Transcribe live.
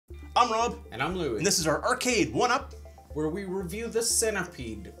I'm Rob. And I'm Louis. And this is our Arcade1Up, where we review the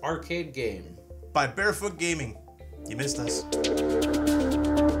Centipede arcade game by Barefoot Gaming. You missed us.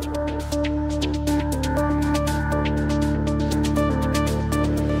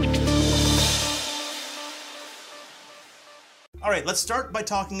 Alright, let's start by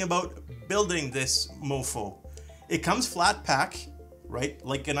talking about building this mofo. It comes flat pack, right?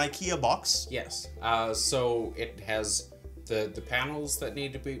 Like an IKEA box. Yes. So it has the panels that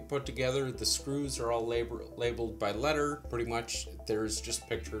need to be put together. The screws are all labeled by letter. Pretty much there's just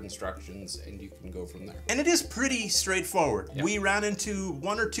picture instructions and you can go from there. And it is pretty straightforward. Yep. We ran into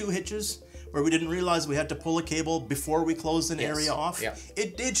one or two hitches where we didn't realize we had to pull a cable before we closed an area off. Yep.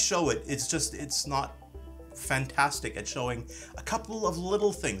 It did show it. It's just, it's not fantastic at showing a couple of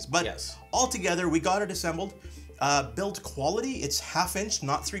little things. But altogether, we got it assembled. Build quality, it's 1/2 inch,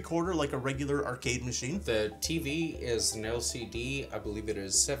 not 3/4 like a regular arcade machine. The TV is an LCD. I believe it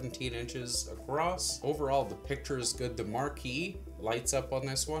is 17 inches across. Overall, the picture is good. The marquee lights up on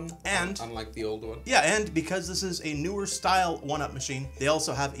this one, and unlike the old one. Yeah, and because this is a newer style 1-up machine, they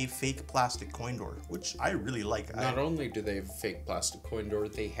also have a fake plastic coin door, which I really like. Not only do they have fake plastic coin door,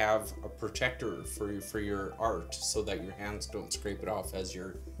 they have a protector for your art so that your hands don't scrape it off as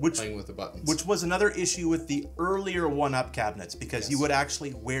you're playing with the buttons. Which was another issue with the earlier 1-up cabinets, because you would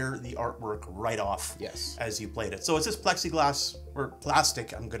actually wear the artwork right off as you played it. So it's just plexiglass, or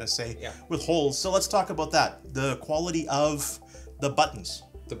plastic, I'm gonna say, with holes. So let's talk about that. The quality of the buttons.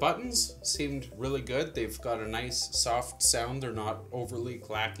 The buttons seemed really good. They've got a nice soft sound. They're not overly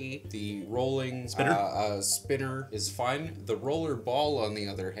clacky. The rolling spinner is fine. The roller ball, on the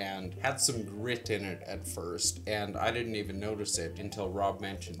other hand, had some grit in it at first, and I didn't even notice it until Rob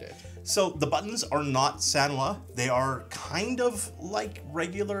mentioned it. So the buttons are not Sanwa. They are kind of like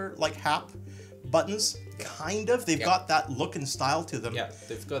regular, like Hap buttons. Kind of. They've got that look and style to them. Yeah,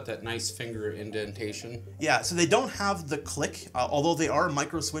 they've got that nice finger indentation. Yeah, so they don't have the click, although they are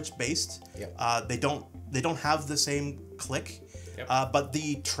micro switch based. They don't have the same click. But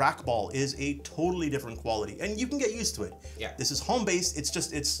the trackball is a totally different quality, and you can get used to it. This is home based.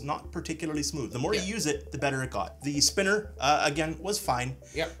 It's not particularly smooth. The more you use it, the better it got. The spinner again was fine.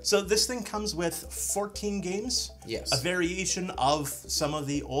 So this thing comes with 14 games. A variation of some of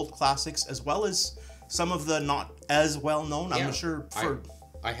the old classics, as well as some of the not as well known. I'm not sure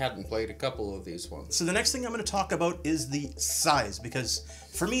I hadn't played a couple of these ones. So the next thing I'm going to talk about is the size, because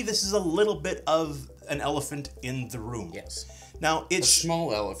for me this is a little bit of an elephant in the room. Now, it's a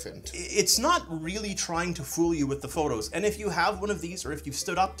small elephant. It's not really trying to fool you with the photos. And if you have one of these, or if you've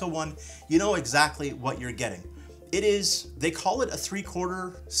stood up to one, you know exactly what you're getting. It is, they call it a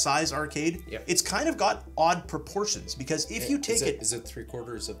 3/4 size arcade. It's kind of got odd proportions, because if you take it... Is it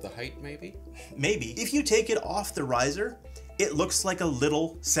 3/4 of the height, maybe? Maybe. If you take it off the riser, it looks like a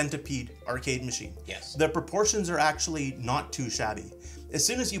little Centipede arcade machine. The proportions are actually not too shabby. As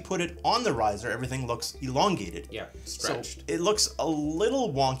soon as you put it on the riser, everything looks elongated. Stretched. So it looks a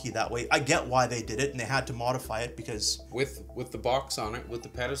little wonky that way. I get why they did it, and they had to modify it because... With the box on it, with the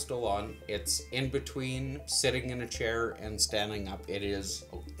pedestal on, it's in between sitting in a chair and standing up. It is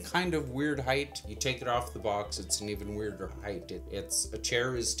a kind of weird height. You take it off the box, it's an even weirder height. A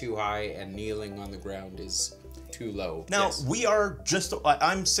chair is too high, and kneeling on the ground is too low. Now, we are just...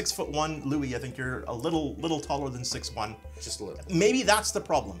 I'm 6'1", Louis, I think you're a little taller than 6'1". Just a little. Maybe that's the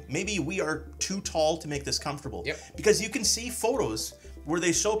problem. Maybe we are too tall to make this comfortable. Because you can see photos where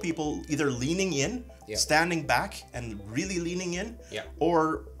they show people either leaning in, standing back, and really leaning in,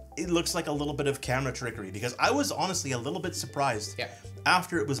 or it looks like a little bit of camera trickery, because I was honestly a little bit surprised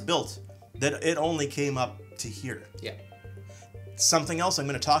after it was built that it only came up to here. Something else I'm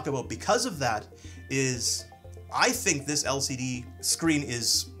going to talk about because of that is, I think this LCD screen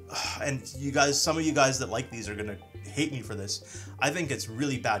is, and you guys, some of you guys that like these are going to hate me for this, I think it's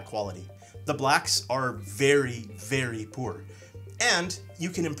really bad quality. The blacks are very, very poor. And you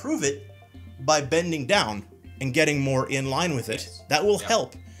can improve it by bending down and getting more in line with it. That will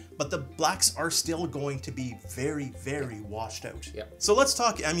help. But the blacks are still going to be very, very washed out. So let's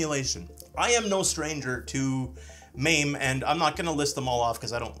talk emulation. I am no stranger to MAME, and I'm not going to list them all off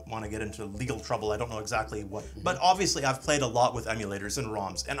because I don't want to get into legal trouble. I don't know exactly what. But obviously I've played a lot with emulators and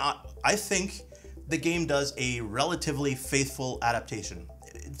ROMs, and I think the game does a relatively faithful adaptation.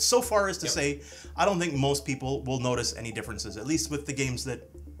 So far as to say, I don't think most people will notice any differences, at least with the games that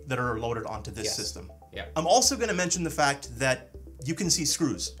are loaded onto this system. I'm also going to mention the fact that you can see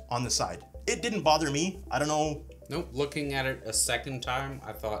screws on the side. It didn't bother me. I don't know. Nope. Looking at it a second time,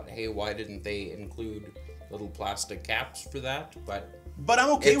 I thought, hey, why didn't they include little plastic caps for that? But but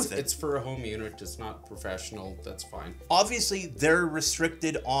I'm okay with it. It's for a home unit. It's not professional. That's fine. Obviously, they're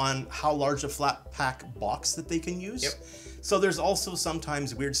restricted on how large a flat pack box that they can use. Yep. So there's also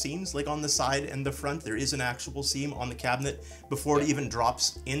sometimes weird seams, like on the side and the front. There is an actual seam on the cabinet before it even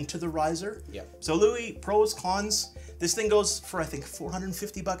drops into the riser. Yep. So Louis, pros, cons. This thing goes for, I think,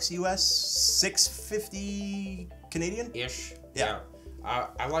 $450 US, $650 Canadian? Ish. Yeah.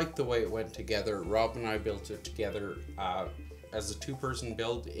 I like the way it went together. Rob and I built it together. As a two-person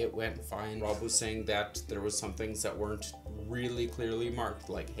build, it went fine. Rob was saying that there was some things that weren't really clearly marked,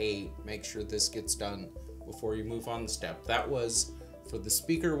 like, hey, make sure this gets done before you move on the step. That was for the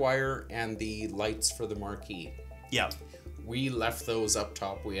speaker wire and the lights for the marquee. Yeah. We left those up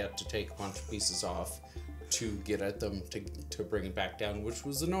top. We had to take a bunch of pieces off to get at them to bring it back down, which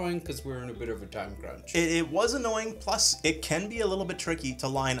was annoying because we were in a bit of a time crunch. It was annoying, plus it can be a little bit tricky to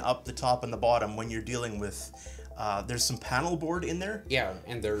line up the top and the bottom when you're dealing with, there's some panel board in there. Yeah,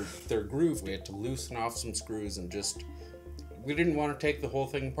 and they're grooved. We had to loosen off some screws and just, we didn't want to take the whole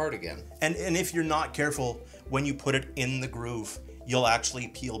thing apart again. And if you're not careful, when you put it in the groove, you'll actually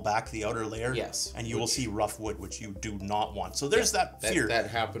peel back the outer layer. Yes. And you will see rough wood, which you do not want. So there's that fear. That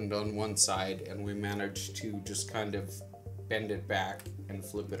happened on one side, and we managed to just kind of bend it back and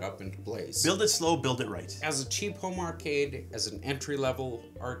flip it up into place. Build it slow, build it right. As a cheap home arcade, as an entry-level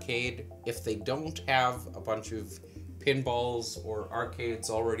arcade, if they don't have a bunch of pinballs or arcades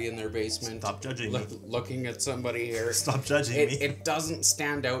already in their basement. Stop judging me. Looking at somebody here. Stop judging me. It doesn't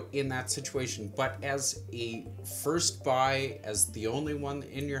stand out in that situation, but as a first buy, as the only one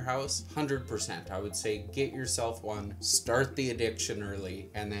in your house, 100%. I would say get yourself one, start the addiction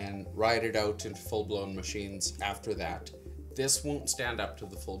early, and then ride it out into full-blown machines after that. This won't stand up to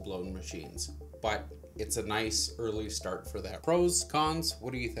the full-blown machines, but it's a nice early start for that. Pros, cons,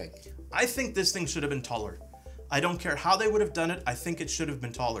 what do you think? I think this thing should have been taller. I don't care how they would have done it. I think it should have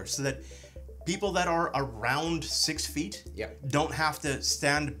been taller so that people that are around 6 feet don't have to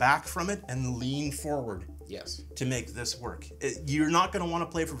stand back from it and lean forward to make this work. You're not going to want to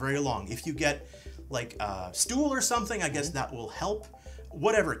play for very long. If you get like a stool or something, I guess that will help.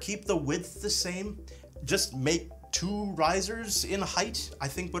 Whatever, keep the width the same. Just make 2 risers in height, I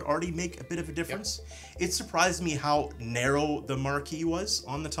think would already make a bit of a difference. It surprised me how narrow the marquee was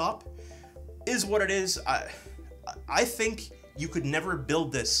on the top. Is what it is. I think you could never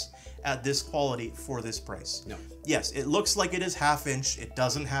build this at this quality for this price. No. Yes, it looks like it is 1/2 inch. It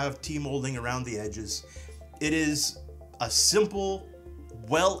doesn't have T-molding around the edges. It is a simple,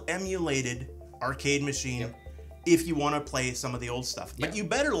 well-emulated arcade machine if you want to play some of the old stuff. But you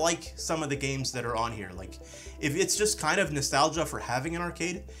better like some of the games that are on here. Like, if it's just kind of nostalgia for having an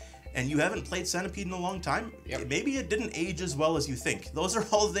arcade, and you haven't played Centipede in a long time, maybe it didn't age as well as you think. Those are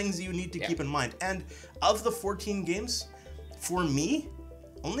all things you need to keep in mind. And of the 14 games, for me,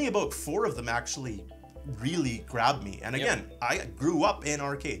 only about 4 of them actually really grabbed me. And again, I grew up in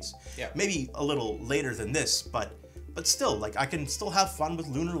arcades. Maybe a little later than this, but still, like, I can still have fun with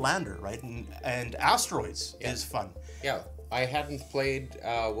Lunar Lander, right? And Asteroids is fun. Yeah. I hadn't played,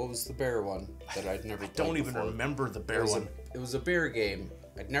 what was the bear one that I'd never played don't even remember the bear one. It was a bear game.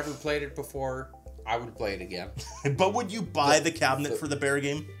 I'd never played it before. I would play it again. But would you buy the cabinet for the bear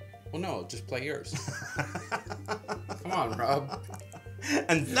game? Well, no, just play yours. Come on, Rob.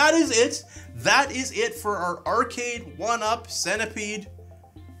 And that is it. That is it for our Arcade1Up Centipede.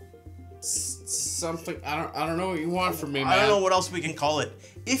 Something, I don't know what you want from me, man. I don't know what else we can call it.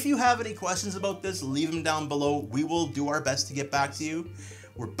 If you have any questions about this, leave them down below. We will do our best to get back to you.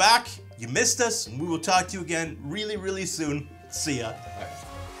 We're back. You missed us, and we will talk to you again really, really soon. See ya.